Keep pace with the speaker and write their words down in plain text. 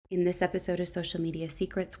In this episode of Social Media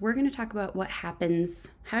Secrets, we're going to talk about what happens,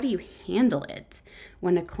 how do you handle it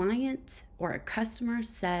when a client or a customer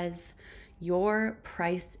says your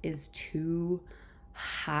price is too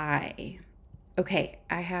high. Okay,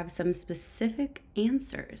 I have some specific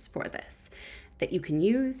answers for this that you can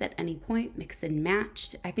use at any point, mix and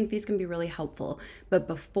match. I think these can be really helpful. But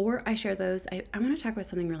before I share those, I want to talk about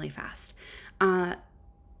something really fast.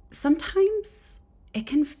 Sometimes it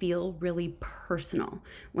can feel really personal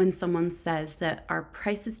when someone says that our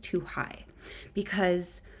price is too high,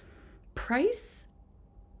 because price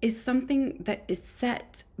is something that is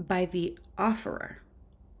set by the offerer.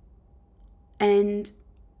 And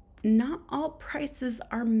not all prices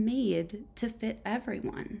are made to fit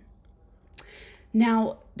everyone.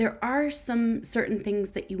 Now, there are some certain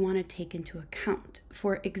things that you want to take into account.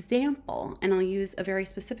 For example, and I'll use a very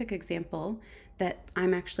specific example that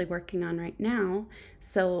I'm actually working on right now.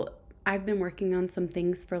 So I've been working on some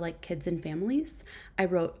things for like kids and families. I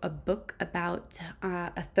wrote a book about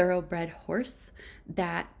a thoroughbred horse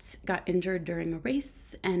that got injured during a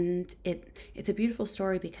race, and it's a beautiful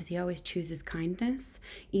story because he always chooses kindness,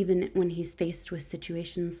 even when he's faced with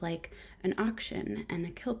situations like an auction and a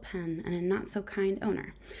kill pen and a not so kind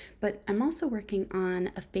owner. But I'm also working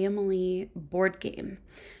on a family board game.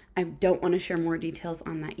 I don't want to share more details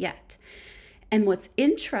on that yet. And what's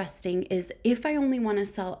interesting is if I only want to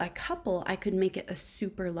sell a couple, I could make it a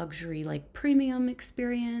super luxury, like premium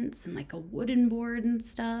experience and like a wooden board and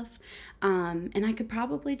stuff. And I could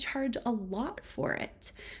probably charge a lot for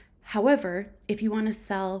it. However, if you want to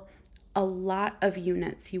sell a lot of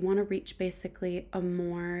units, you want to reach basically a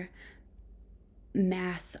more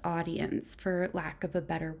mass audience, for lack of a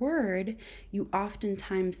better word, you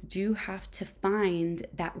oftentimes do have to find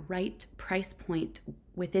that right price point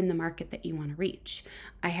within the market that you want to reach.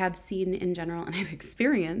 I have seen in general, and I've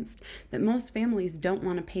experienced, that most families don't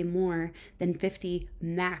want to pay more than $50,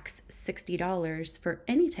 max $60 for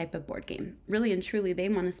any type of board game. Really and truly, they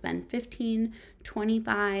want to spend $15,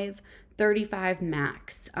 $25, $35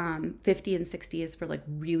 max. 50 and 60 is for like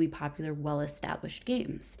really popular, well-established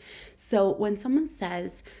games. So when someone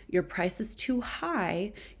says your price is too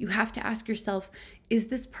high, you have to ask yourself, is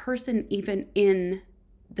this person even in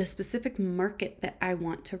the specific market that I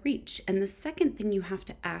want to reach? And the second thing you have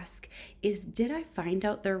to ask is, did I find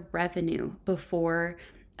out their revenue before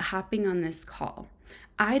hopping on this call?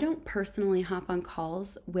 I don't personally hop on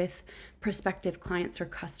calls with prospective clients or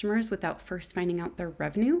customers without first finding out their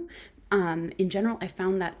revenue. In general, I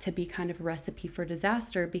found that to be kind of a recipe for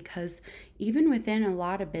disaster, because even within a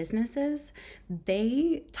lot of businesses,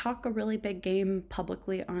 they talk a really big game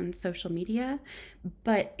publicly on social media.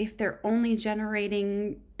 But if they're only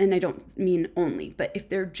generating, and I don't mean only, but if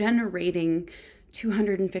they're generating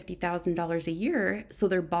 $250,000 a year, so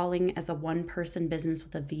they're balling as a one-person business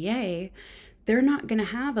with a VA, they're not going to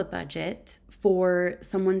have a budget for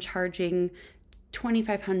someone charging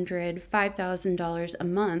 $2,500, $5,000 a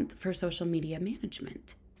month for social media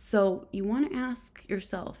management. So you want to ask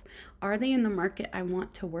yourself, are they in the market I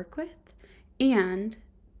want to work with? And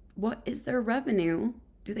what is their revenue?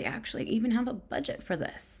 Do they actually even have a budget for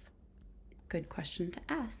this? Good question to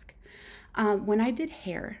ask. When I did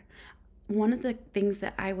hair, one of the things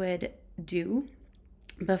that I would do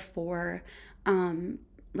before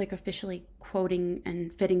like officially quoting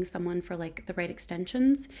and fitting someone for like the right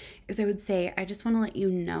extensions is I would say, I just want to let you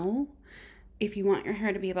know, if you want your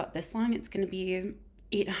hair to be about this long, it's going to be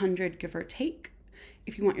 800, give or take.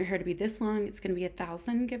 If you want your hair to be this long, it's going to be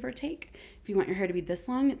 1,000, give or take. If you want your hair to be this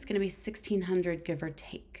long, it's going to be 1,600, give or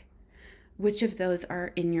take. Which of those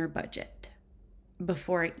are in your budget?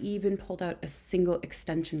 Before I even pulled out a single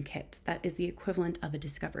extension kit, that is the equivalent of a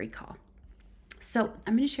discovery call. So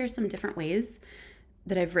I'm going to share some different ways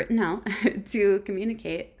that I've written out to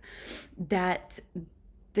communicate that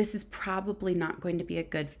this is probably not going to be a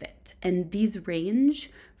good fit. And these range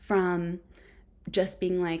from just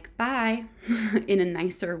being like, bye, in a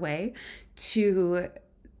nicer way, to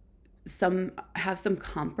have some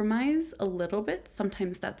compromise a little bit.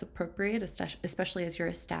 Sometimes that's appropriate, especially as you're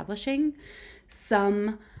establishing.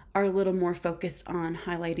 Some are a little more focused on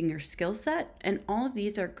highlighting your skill set, and all of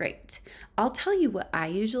these are great. I'll tell you what I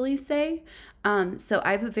usually say. So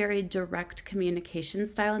I have a very direct communication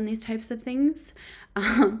style in these types of things.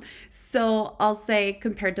 So I'll say,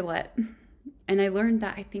 compared to what? And I learned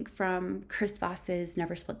that, I think, from Chris Voss's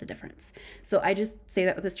Never Split the Difference. So I just say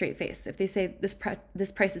that with a straight face. If they say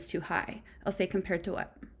this price is too high, I'll say, compared to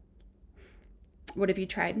what? What have you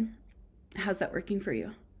tried? How's that working for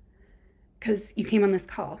you? Because you came on this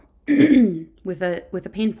call with a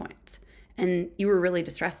pain point and you were really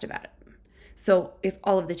distressed about it. So if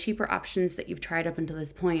all of the cheaper options that you've tried up until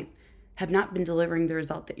this point have not been delivering the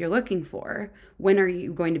result that you're looking for, when are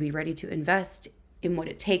you going to be ready to invest in what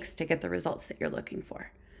it takes to get the results that you're looking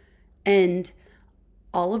for? And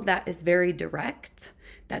all of that is very direct.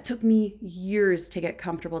 That took me years to get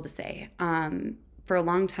comfortable to say. For a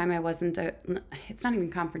long time, it's not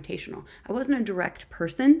even confrontational. I wasn't a direct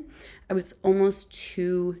person. I was almost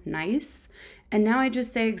too nice. And now I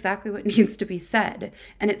just say exactly what needs to be said.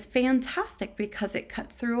 And it's fantastic because it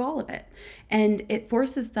cuts through all of it. And it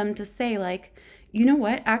forces them to say, like, you know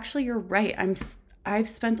what? Actually, you're right. I've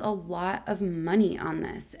spent a lot of money on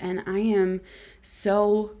this, and I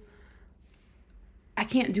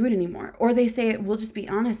can't do it anymore. Or they say, we'll just be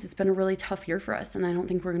honest, it's been a really tough year for us, and I don't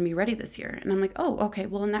think we're going to be ready this year. And I'm like, oh, okay.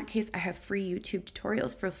 Well, in that case, I have free YouTube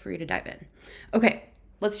tutorials. Feel free to dive in. Okay,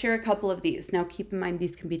 let's share a couple of these. Now, keep in mind,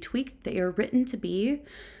 these can be tweaked. They are written to be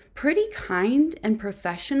pretty kind and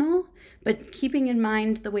professional, but keeping in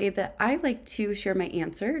mind the way that I like to share my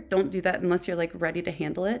answer. Don't do that unless you're like ready to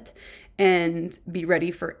handle it and be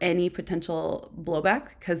ready for any potential blowback,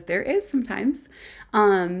 because there is sometimes.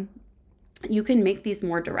 You can make these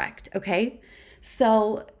more direct, okay?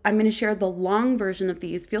 So I'm going to share the long version of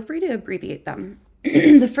these. Feel free to abbreviate them.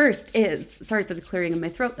 The first is, sorry for the clearing of my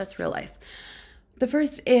throat, that's real life. The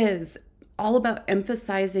first is all about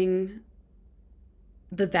emphasizing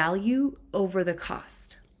the value over the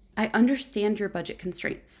cost. I understand your budget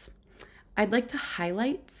constraints. I'd like to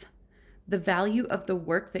highlight the value of the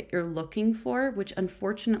work that you're looking for, which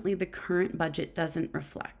unfortunately the current budget doesn't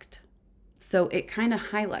reflect. So it kind of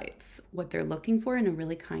highlights what they're looking for in a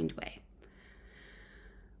really kind way.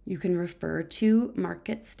 You can refer to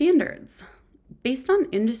market standards. Based on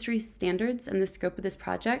industry standards and the scope of this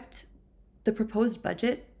project, the proposed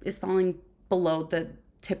budget is falling below the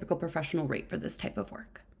typical professional rate for this type of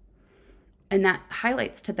work. And that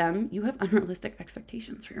highlights to them, you have unrealistic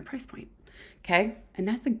expectations for your price point, okay? And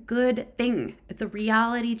that's a good thing. It's a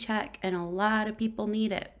reality check, and a lot of people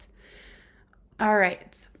need it. All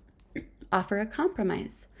right. Offer a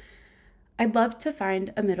compromise. I'd love to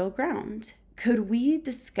find a middle ground. Could we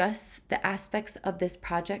discuss the aspects of this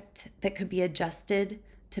project that could be adjusted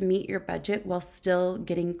to meet your budget while still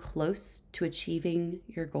getting close to achieving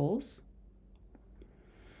your goals?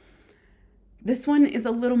 This one is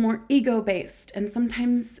a little more ego-based, and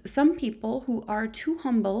sometimes some people who are too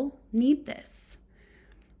humble need this.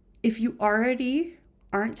 If you already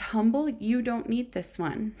aren't humble, you don't need this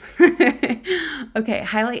one. Okay,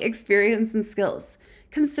 highlight experience and skills.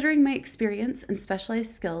 Considering my experience and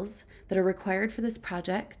specialized skills that are required for this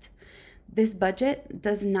project, this budget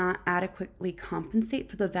does not adequately compensate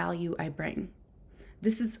for the value I bring.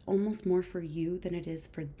 This is almost more for you than it is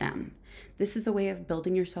for them. This is a way of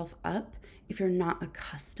building yourself up if you're not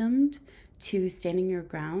accustomed to standing your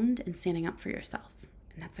ground and standing up for yourself.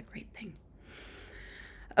 And that's a great thing.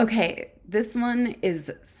 Okay, this one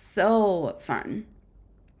is so fun.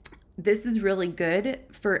 This is really good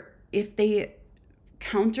for if they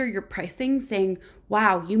counter your pricing saying,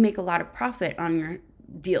 wow, you make a lot of profit on your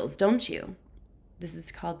deals, don't you? This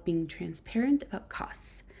is called being transparent about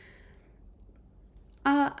costs.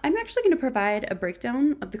 I'm actually going to provide a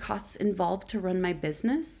breakdown of the costs involved to run my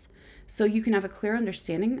business so you can have a clear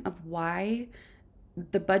understanding of why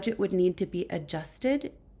the budget would need to be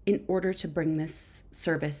adjusted in order to bring this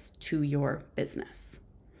service to your business.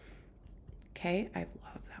 Okay, I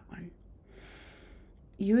love that one.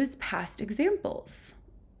 Use past examples.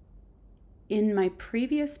 In my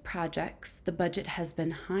previous projects, the budget has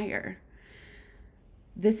been higher.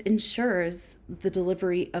 This ensures the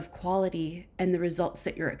delivery of quality and the results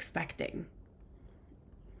that you're expecting.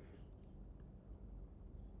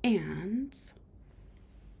 And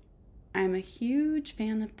I'm a huge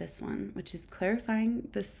fan of this one, which is clarifying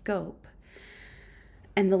the scope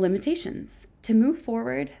and the limitations. To move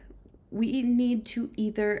forward, we need to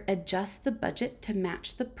either adjust the budget to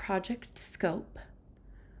match the project scope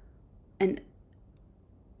and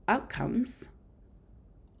outcomes,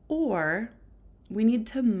 or we need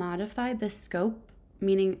to modify the scope,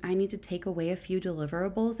 meaning I need to take away a few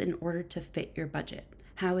deliverables in order to fit your budget.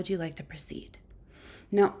 How would you like to proceed?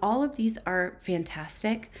 Now, all of these are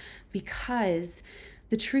fantastic because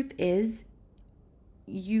the truth is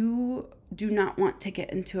you do not want to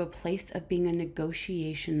get into a place of being a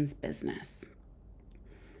negotiations business.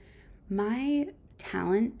 My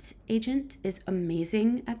talent agent is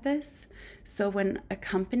amazing at this. So when a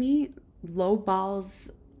company lowballs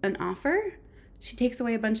an offer, she takes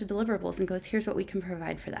away a bunch of deliverables and goes, here's what we can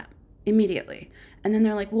provide for that immediately. And then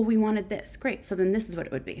they're like, well, we wanted this. Great. So then this is what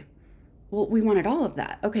it would be. Well, we wanted all of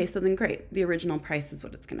that. Okay, so then great. The original price is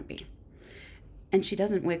what it's going to be. and she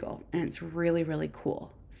doesn't wiggle, and it's really, really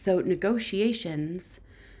cool. So negotiations,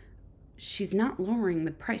 she's not lowering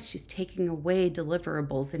the price. She's taking away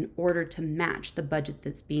deliverables in order to match the budget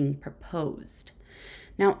that's being proposed.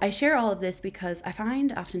 Now, I share all of this because I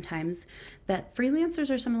find oftentimes that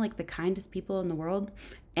freelancers are some of like the kindest people in the world,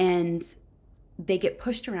 and they get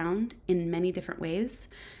pushed around in many different ways.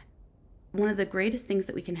 One of the greatest things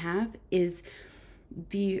that we can have is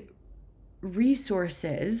the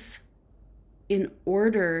resources in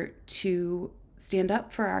order to stand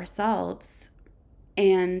up for ourselves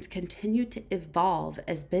and continue to evolve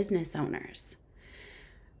as business owners.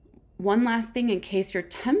 One last thing, in case you're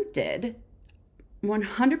tempted,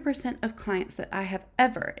 100% of clients that I have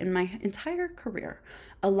ever in my entire career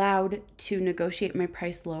allowed to negotiate my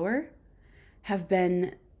price lower have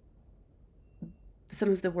been some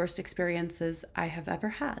of the worst experiences I have ever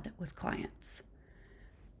had with clients.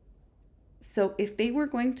 So if they were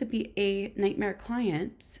going to be a nightmare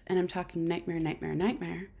client, and I'm talking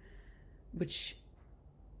nightmare, which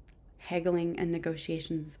haggling and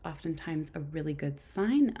negotiations is oftentimes a really good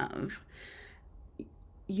sign of,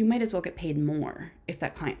 you might as well get paid more if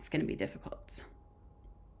that client's going to be difficult.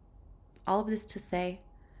 All of this to say,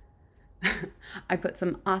 I put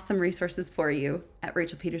some awesome resources for you at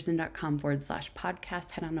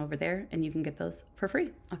rachelpeterson.com/podcast. Head on over there and you can get those for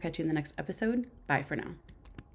free. I'll catch you in the next episode. Bye for now.